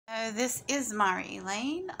This is Mari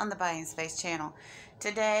Elaine on the Buying Space channel.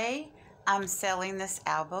 Today I'm selling this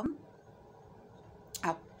album.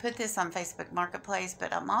 I'll put this on Facebook Marketplace,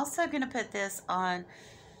 but I'm also going to put this on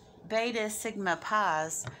Beta Sigma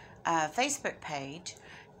Pi's Facebook page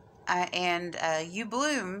and You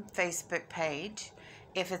Bloom Facebook page,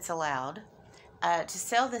 if it's allowed, to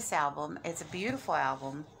sell this album. It's a beautiful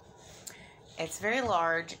album. It's very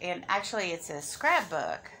large, and actually it's a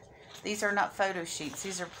scrapbook. These are not photo sheets.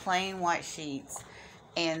 These are plain white sheets,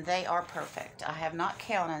 and they are perfect. I have not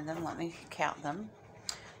counted them. Let me count them.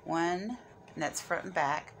 1, and that's front and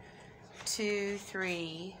back. 2,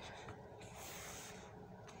 3,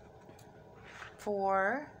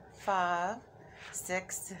 4, 5,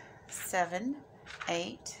 6, 7,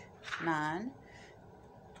 8, 9,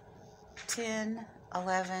 10,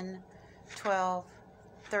 11, 12,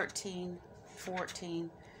 13, 14,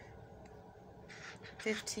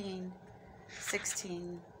 15,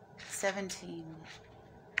 16, 17,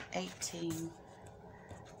 18,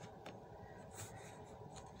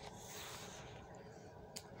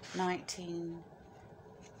 19,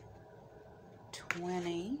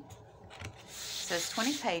 20. So it's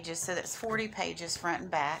 20 pages, so that's 40 pages front and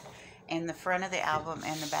back, and the front of the album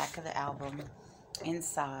and the back of the album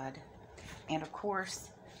inside. And of course,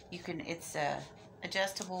 you can, it's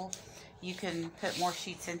adjustable. You can put more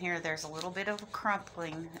sheets in here. There's a little bit of a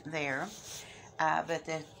crumpling there, but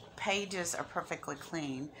the pages are perfectly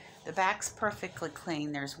clean. The back's perfectly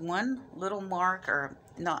clean. There's one little mark, or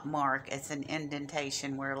not mark, it's an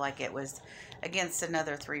indentation where like it was against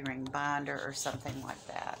another 3-ring binder or something like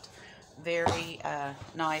that. Very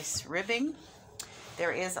nice ribbing.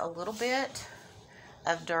 There is a little bit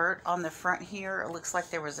of dirt on the front here. It looks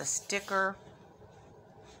like there was a sticker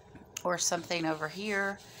or something over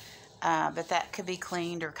here. But that could be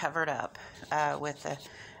cleaned or covered up with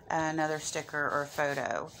another sticker or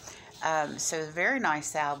photo. So very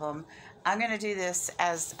nice album. I'm going to do this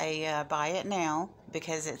as a buy it now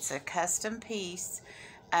because it's a custom piece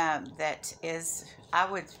that is,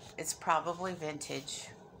 it's probably vintage.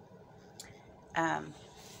 I'm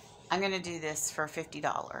going to do this for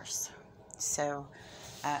 $50. So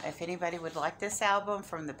if anybody would like this album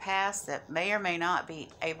from the past that may or may not be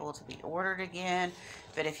able to be ordered again,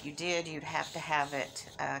 but if you did, you'd have to have it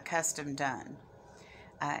custom done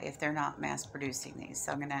if they're not mass producing these.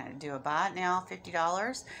 So I'm going to do a buy it now,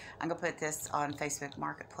 $50. I'm going to put this on Facebook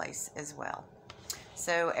Marketplace as well.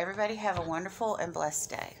 So everybody have a wonderful and blessed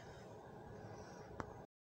day.